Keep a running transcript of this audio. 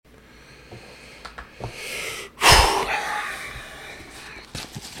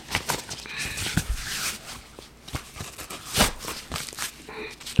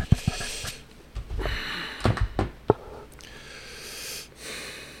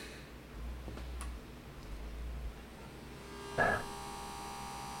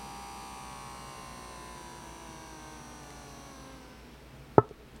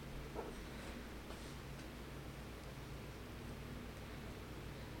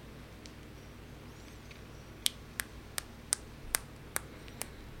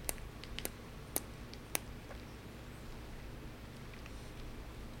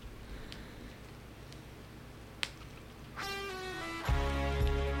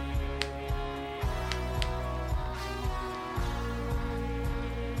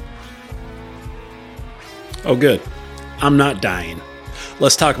Oh, good. I'm not dying.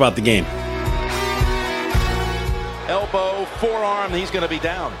 Let's talk about the game. Elbow, forearm, he's going to be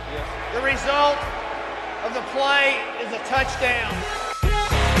down. The result of the play is a touchdown.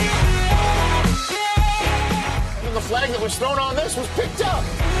 And the flag that was thrown on this was picked up.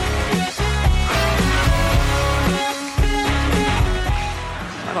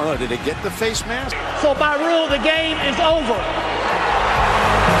 I don't know, did it get the face mask? So by rule, the game is over.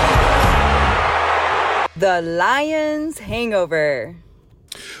 The Lions Hangover.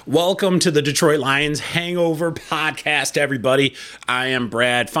 Welcome to the Detroit Lions Hangover Podcast, everybody. I am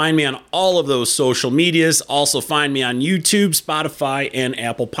Brad. Find me on all of those social medias. Also find me on YouTube, Spotify, and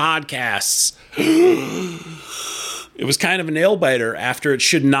Apple Podcasts. It was kind of a nail-biter after it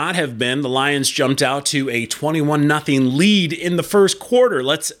should not have been. The Lions jumped out to a 21-0 lead in the first quarter.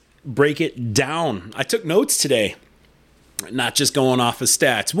 Let's break it down. I took notes today, not just going off of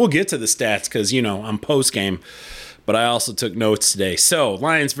stats. We'll get to the stats because, you know, I'm post-game. But I also took notes today. So,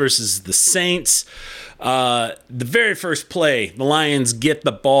 Lions versus the Saints. The very first play, the Lions get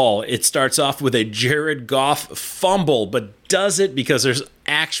the ball. It starts off with a Jared Goff fumble, but does it because there's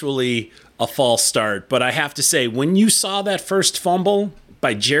actually a false start. But I have to say, when you saw that first fumble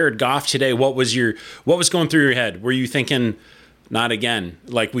by Jared Goff today, what was going through your head? Were you thinking, not again?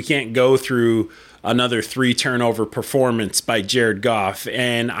 Like, we can't go through another 3 turnover performance by Jared Goff.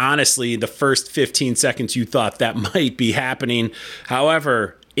 And honestly, the first 15 seconds you thought that might be happening.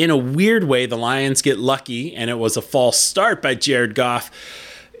 However, in a weird way, the Lions get lucky and it was a false start by Jared Goff.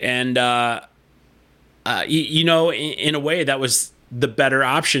 And, in a way, that was the better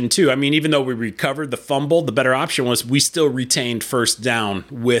option too. I mean, even though we recovered the fumble, the better option was we still retained first down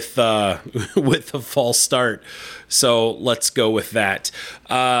with with a false start. So let's go with that.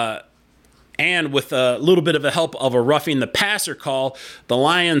 And with a little bit of the help of a roughing the passer call, the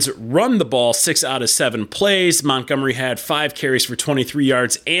Lions run the ball 6 out of 7 plays. Montgomery had 5 carries for 23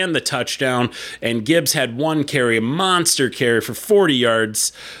 yards and the touchdown. And Gibbs had 1 carry, a monster carry for 40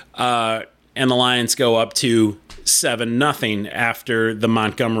 yards. And the Lions go up to 7-0 after the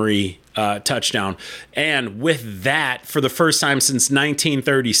Montgomery touchdown. And with that, for the first time since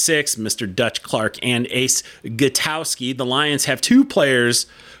 1936, Mr. Dutch Clark and Ace Gutowski, the Lions have 2 players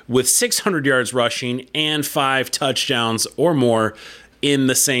with 600 yards rushing and 5 touchdowns or more in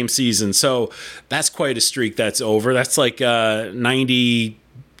the same season. So that's quite a streak that's over. That's like 2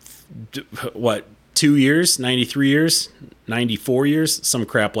 years, 93 years, 94 years, some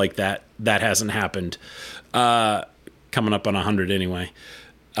crap like that. That hasn't happened. Coming up on 100 anyway.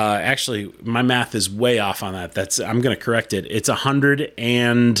 Actually, my math is way off on that. I'm going to correct it. It's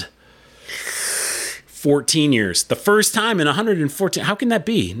 114 years. The first time in 114. How can that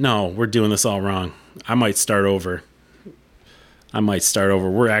be? No, we're doing this all wrong. I might start over.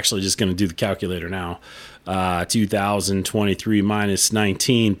 We're actually just going to do the calculator now. 2023 minus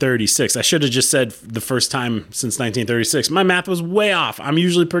 1936. I should have just said the first time since 1936. My math was way off. I'm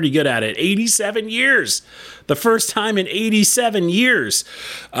usually pretty good at it. 87 years. The first time in 87 years.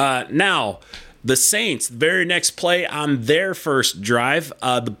 Now, the Saints, very next play on their first drive,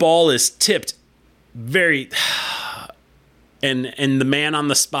 the ball is tipped and the man on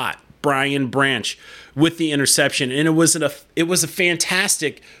the spot, Brian Branch, with the interception, and it was a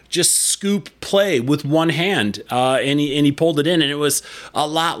fantastic just scoop play with one hand, and he pulled it in, and it was a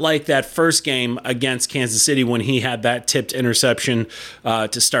lot like that first game against Kansas City when he had that tipped interception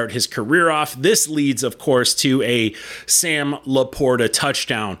to start his career off. This leads, of course, to a Sam Laporta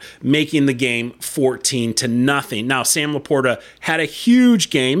touchdown, making the game 14-0. Now, Sam Laporta had a huge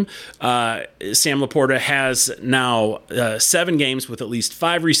game. Sam Laporta has now 7 games with at least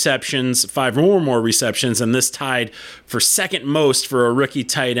 5 receptions, 5 or more receptions, and this tied for second most for a rookie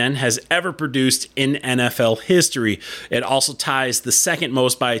tight end has ever produced in NFL history. It also ties the second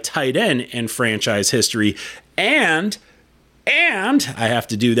most by a tight end in franchise history. And I have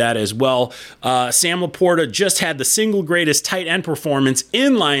to do that as well. Sam Laporta just had the single greatest tight end performance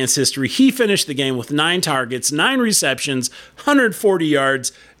in Lions history. He finished the game with 9 targets, 9 receptions, 140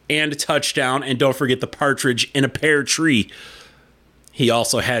 yards, and a touchdown. And don't forget the partridge in a pear tree. He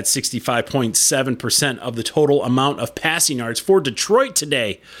also had 65.7% of the total amount of passing yards for Detroit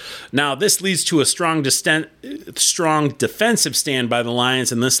today. Now, this leads to a strong defensive stand by the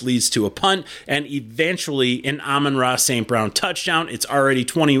Lions, and this leads to a punt and eventually an Amon-Ra St. Brown touchdown. It's already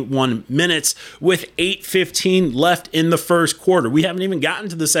 21 minutes with 8:15 left in the first quarter. We haven't even gotten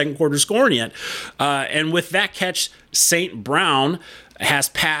to the second quarter scoring yet. And with that catch, St. Brown has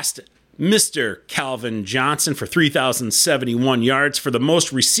passed Mr. Calvin Johnson for 3,071 yards for the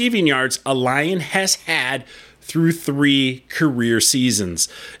most receiving yards a Lion has had through 3 career seasons.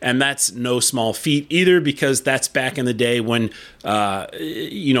 And that's no small feat either, because that's back in the day when,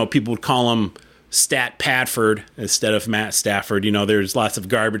 people would call him Stat Padford instead of Matt Stafford. There's lots of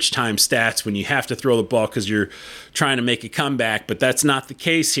garbage time stats when you have to throw the ball because you're trying to make a comeback, but that's not the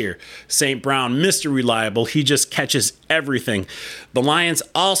case here. St. Brown, Mr. Reliable, he just catches everything. The Lions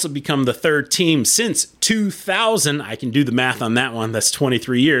also become the 3rd team since 2000, I can do the math on that one, that's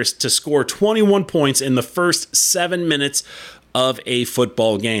 23 years, to score 21 points in the first 7 minutes of a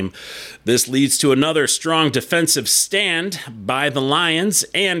football game. This leads to another strong defensive stand by the Lions,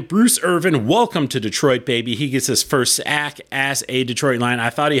 and Bruce Irvin, welcome to Detroit, baby. He gets his first sack as a Detroit Lion.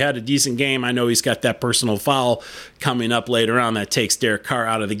 I thought he had a decent game. I know he's got that personal foul coming up later on that takes Derek Carr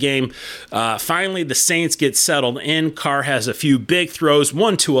out of the game. Finally, the Saints get settled in. Carr has a few big throws,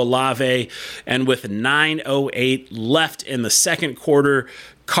 one to Olave, and with 9:08 left in the second quarter,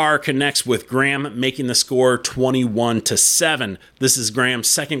 Carr connects with Graham, making the score 21-7. This is Graham's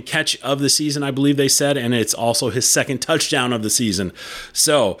second catch of the season, I believe they said, and it's also his second touchdown of the season.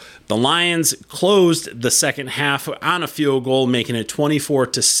 So the Lions closed the second half on a field goal, making it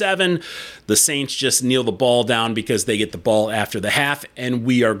 24-7. The Saints just kneel the ball down because they get the ball after the half, and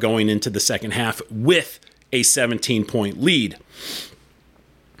we are going into the second half with a 17-point lead.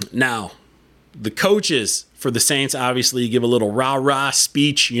 Now, the coaches for the Saints obviously give a little rah-rah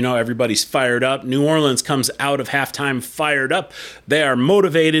speech. Everybody's fired up. New Orleans comes out of halftime fired up. They are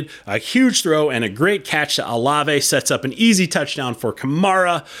motivated. A huge throw and a great catch to Olave sets up an easy touchdown for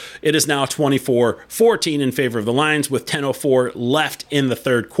Kamara. It is now 24-14 in favor of the Lions with 10:04 left in the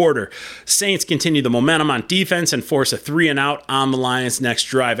third quarter. Saints continue the momentum on defense and force a 3-and-out on the Lions' next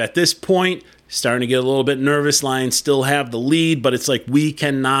drive. At this point, starting to get a little bit nervous. Lions still have the lead, but it's like we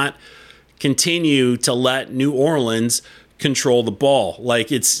cannot continue to let New Orleans control the ball.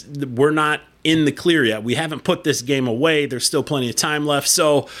 We're not in the clear yet. We haven't put this game away. There's still plenty of time left.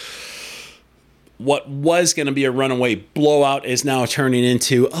 So what was going to be a runaway blowout is now turning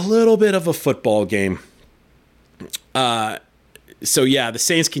into a little bit of a football game. The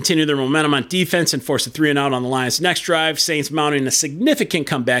Saints continue their momentum on defense and force a 3-and-out on the Lions' next drive. Saints mounting a significant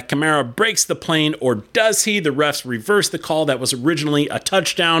comeback. Kamara breaks the plane, or does he? The refs reverse the call that was originally a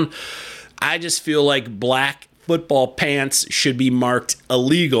touchdown. I just feel like black football pants should be marked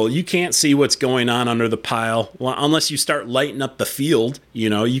illegal. You can't see what's going on under the pile unless you start lighting up the field.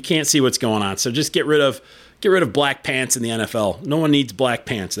 You can't see what's going on. So just get rid of black pants in the NFL. No one needs black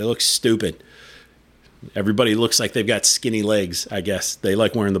pants. They look stupid. Everybody looks like they've got skinny legs, I guess. They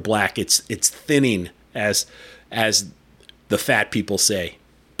like wearing the black. It's thinning, as the fat people say.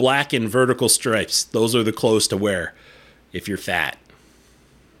 Black and vertical stripes. Those are the clothes to wear if you're fat.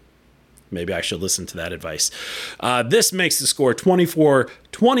 Maybe I should listen to that advice. This makes the score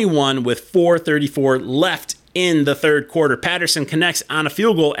 24-21 with 4:34 left in the third quarter. Patterson connects on a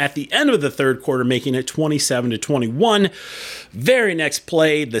field goal at the end of the third quarter, making it 27-21. Very next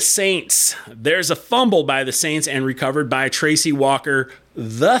play, the Saints. There's a fumble by the Saints and recovered by Tracy Walker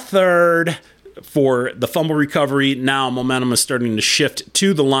the third. For the fumble recovery, now momentum is starting to shift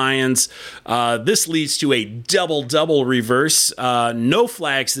to the Lions. This leads to a double-double reverse. No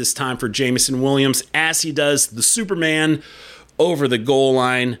flags this time for Jameson Williams as he does the Superman over the goal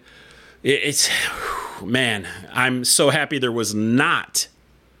line. Man, I'm so happy there was not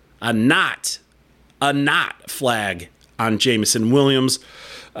a flag on Jameson Williams,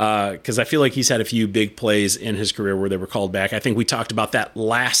 because I feel like he's had a few big plays in his career where they were called back. I think we talked about that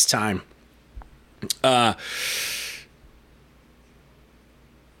last time. All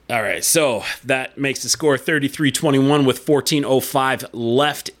right, so that makes the score 33-21 with 14:05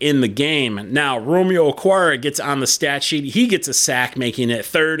 left in the game. Now, Romeo Okwara gets on the stat sheet. He gets a sack, making it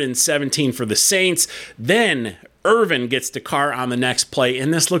 3rd and 17 for the Saints. Then Irvin gets to Carr on the next play,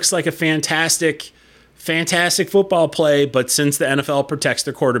 and this looks like a fantastic football play, but since the NFL protects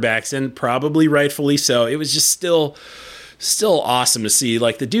their quarterbacks, and probably rightfully so, it was just still awesome to see.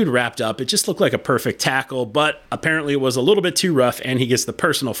 Like, the dude wrapped up. It just looked like a perfect tackle, but apparently it was a little bit too rough, and he gets the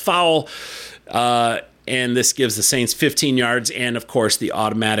personal foul. And this gives the Saints 15 yards and, of course, the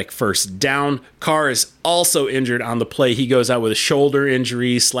automatic first down. Carr is also injured on the play. He goes out with a shoulder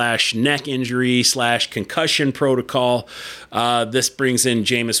injury / neck injury / concussion protocol. This brings in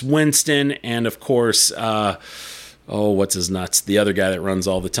Jameis Winston and, of course, what's his nuts? The other guy that runs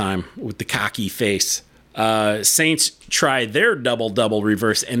all the time with the cocky face. Saints try their double-double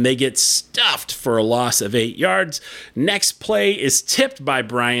reverse, and they get stuffed for a loss of 8 yards. Next play is tipped by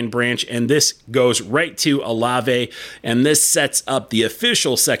Brian Branch, and this goes right to Olave, and this sets up the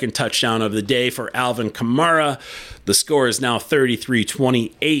official second touchdown of the day for Alvin Kamara. The score is now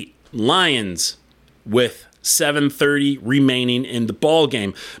 33-28. Lions with 7:30 remaining in the ball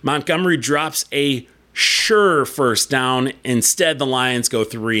game. Montgomery drops a sure first down. Instead, the Lions go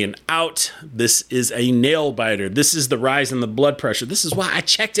 3 and out. This is a nail biter. This is the rise in the blood pressure. This is why I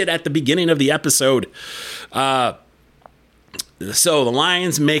checked it at the beginning of the episode. So the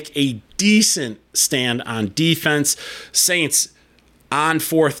Lions make a decent stand on defense. Saints on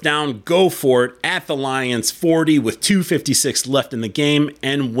 4th down, go for it at the Lions 40 with 2:56 left in the game,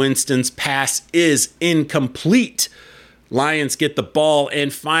 and Winston's pass is incomplete. Lions get the ball,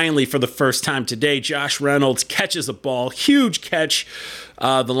 and finally, for the first time today, Josh Reynolds catches a ball. Huge catch.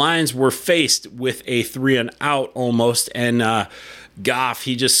 The Lions were faced with a 3 and out almost, and Goff,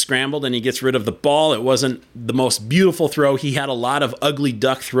 he just scrambled and he gets rid of the ball. It wasn't the most beautiful throw. He had a lot of ugly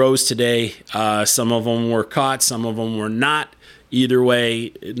duck throws today. Some of them were caught, some of them were not. Either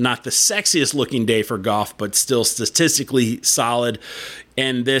way, not the sexiest looking day for Goff, but still statistically solid.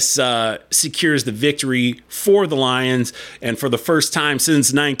 And this secures the victory for the Lions. And for the first time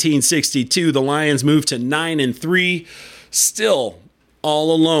since 1962, the Lions move to 9-3, still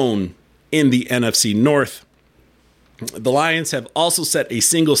all alone in the NFC North. The Lions have also set a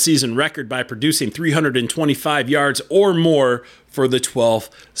single season record by producing 325 yards or more for the 12th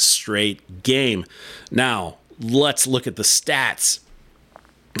straight game. Now, let's look at the stats.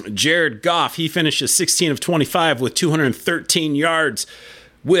 Jared Goff, he finishes 16 of 25 with 213 yards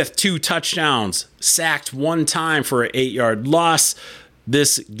with 2 touchdowns, sacked 1 time for an 8-yard loss.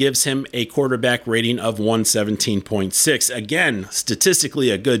 This gives him a quarterback rating of 117.6. Again,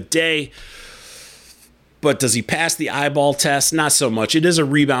 statistically a good day. But does he pass the eyeball test? Not so much. It is a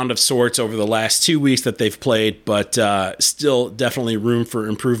rebound of sorts over the last 2 weeks that they've played, but still definitely room for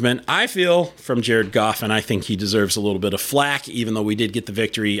improvement, I feel, from Jared Goff, and I think he deserves a little bit of flack. Even though we did get the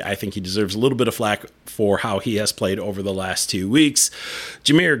victory, I think he deserves a little bit of flack for how he has played over the last 2 weeks.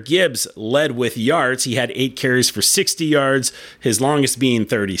 Jahmyr Gibbs led with yards. He had 8 carries for 60 yards, his longest being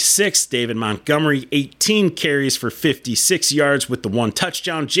 36. David Montgomery, 18 carries for 56 yards with the 1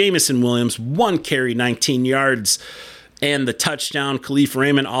 touchdown. Jameson Williams, 1 carry, 19 yards, and the touchdown. Khalif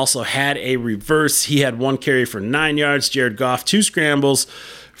Raymond also had a reverse. He had 1 carry for 9 yards. Jared Goff, 2 scrambles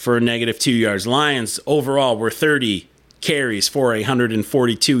for a negative 2 yards. Lions overall were 30 carries for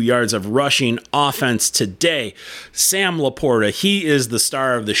 142 yards of rushing offense today. Sam Laporta, he is the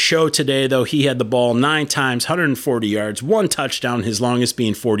star of the show today, though. He had the ball 9 times, 140 yards, 1 touchdown, his longest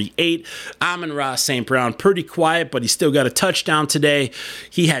being 48. Amon-Ra St. Brown, pretty quiet, but he still got a touchdown today.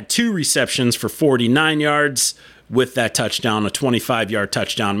 He had 2 receptions for 49 yards. With that touchdown, a 25-yard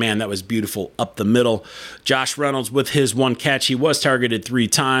touchdown. Man, that was beautiful up the middle. Josh Reynolds with his 1 catch. He was targeted 3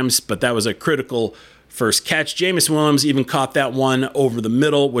 times, but that was a critical first catch. Jameson Williams even caught that one over the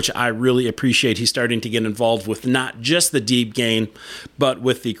middle, which I really appreciate. He's starting to get involved with not just the deep game, but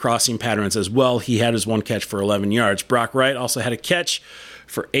with the crossing patterns as well. He had his 1 catch for 11 yards. Brock Wright also had a catch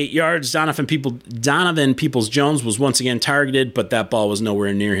for 8 yards. Donovan Peoples-Jones was once again targeted, but that ball was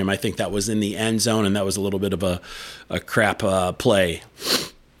nowhere near him. I think that was in the end zone, and that was a little bit of a crap play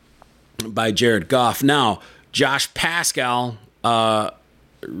by Jared Goff. Now, Josh Pascal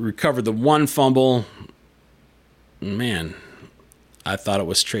recovered the 1 fumble. Man, I thought it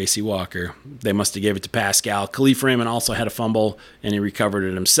was Tracy Walker. They must have gave it to Pascal. Khalif Raymond also had a fumble, and he recovered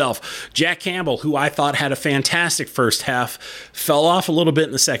it himself. Jack Campbell, who I thought had a fantastic first half, fell off a little bit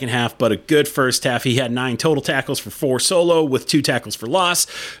in the second half, but a good first half. He had 9 total tackles for 4 solo with 2 tackles for loss.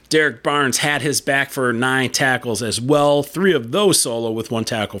 Derek Barnes had his back for 9 tackles as well, 3 of those solo with 1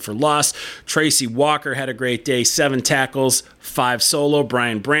 tackle for loss. Tracy Walker had a great day, 7 tackles, 5 solo.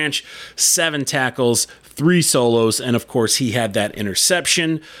 Brian Branch, 7 tackles, 3 solos, and of course he had that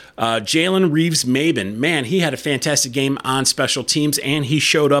interception. Jalen Reeves-Maybin, man, he had a fantastic game on special teams, and he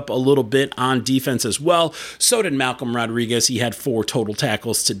showed up a little bit on defense as well. So did Malcolm Rodriguez. He had 4 total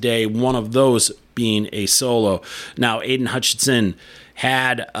tackles today, 1 of those being a solo. Now, Aiden Hutchinson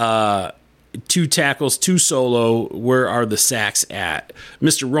had 2 tackles, 2 solo. Where are the sacks at?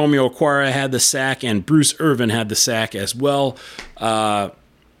 Mr. Romeo Okwara had the sack, and Bruce Irvin had the sack as well.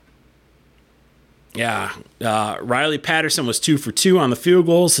 Riley Patterson was 2 for 2 on the field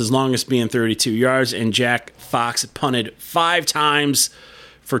goals, his longest being 32 yards, and Jack Fox punted 5 times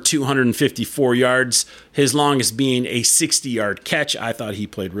for 254 yards, his longest being a 60-yard catch. I thought he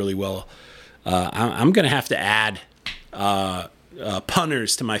played really well. I'm going to have to add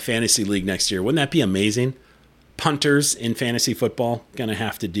punters to my fantasy league next year. Wouldn't that be amazing? Punters in fantasy football. Going to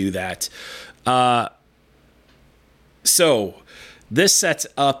have to do that. So this sets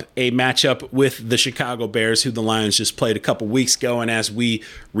up a matchup with the Chicago Bears, who the Lions just played a couple weeks ago. And as we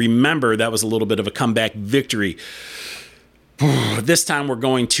remember, that was a little bit of a comeback victory. This time we're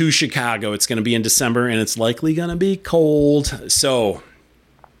going to Chicago. It's going to be in December, and it's likely going to be cold. So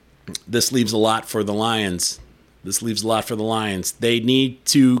this leaves a lot for the Lions. They need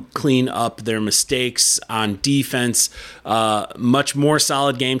to clean up their mistakes on defense. Much more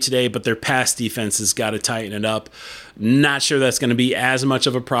solid game today, but their pass defense has got to tighten it up. Not sure that's going to be as much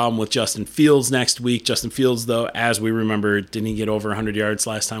of a problem with Justin Fields next week. Justin Fields, though, as we remember, didn't he get over 100 yards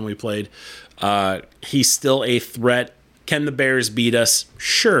last time we played? He's still a threat. Can the Bears beat us?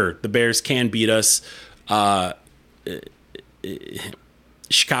 Sure, the Bears can beat us.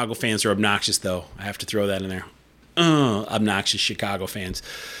 Chicago fans are obnoxious, though. I have to throw that in there. Obnoxious Chicago fans.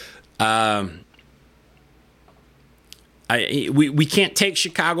 We can't take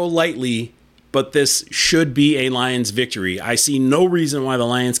Chicago lightly, but this should be a Lions victory. I see no reason why the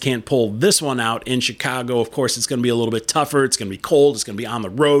Lions can't pull this one out in Chicago. Of course, it's going to be a little bit tougher. It's going to be cold. It's going to be on the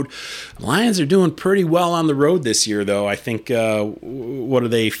road. The Lions are doing pretty well on the road this year, though. I think, what are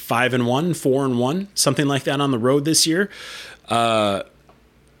they, 5-1, 4-1, something like that on the road this year. So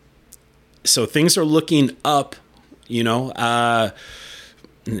things are looking up. I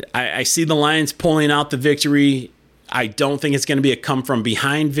see the Lions pulling out the victory. I don't think it's going to be a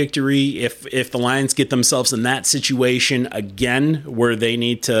come-from-behind victory. If the Lions get themselves in that situation again where they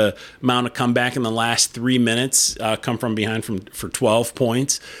need to mount a comeback in the last 3 minutes, come from behind for 12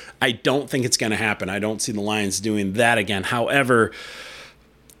 points, I don't think it's going to happen. I don't see the Lions doing that again. However,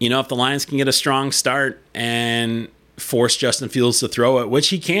 if the Lions can get a strong start and force Justin Fields to throw it, which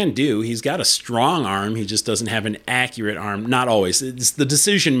he can do. He's got a strong arm. He just doesn't have an accurate arm. Not always. It's the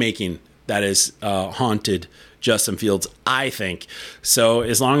decision-making that has haunted Justin Fields, I think. So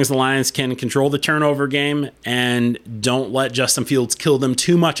as long as the Lions can control the turnover game and don't let Justin Fields kill them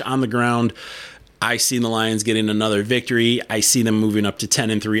too much on the ground, I see the Lions getting another victory. I see them moving up to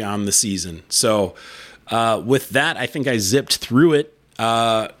 10-3 on the season. So with that, I think I zipped through it.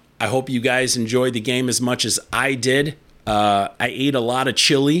 I hope you guys enjoyed the game as much as I did. I ate a lot of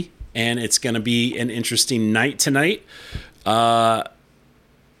chili, and it's going to be an interesting night tonight, as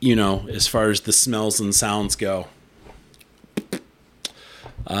far as the smells and sounds go.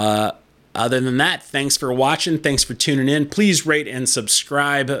 Other than that, thanks for watching. Thanks for tuning in. Please rate and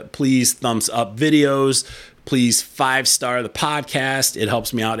subscribe. Please thumbs up videos. Please 5-star the podcast. It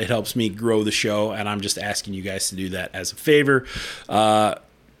helps me out. It helps me grow the show, and I'm just asking you guys to do that as a favor.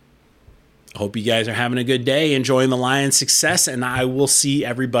 Hope you guys are having a good day, enjoying the Lions' success, and I will see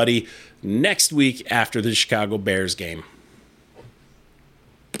everybody next week after the Chicago Bears game.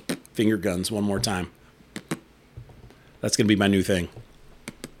 Finger guns one more time. That's going to be my new thing.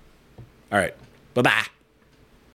 All right. Bye-bye.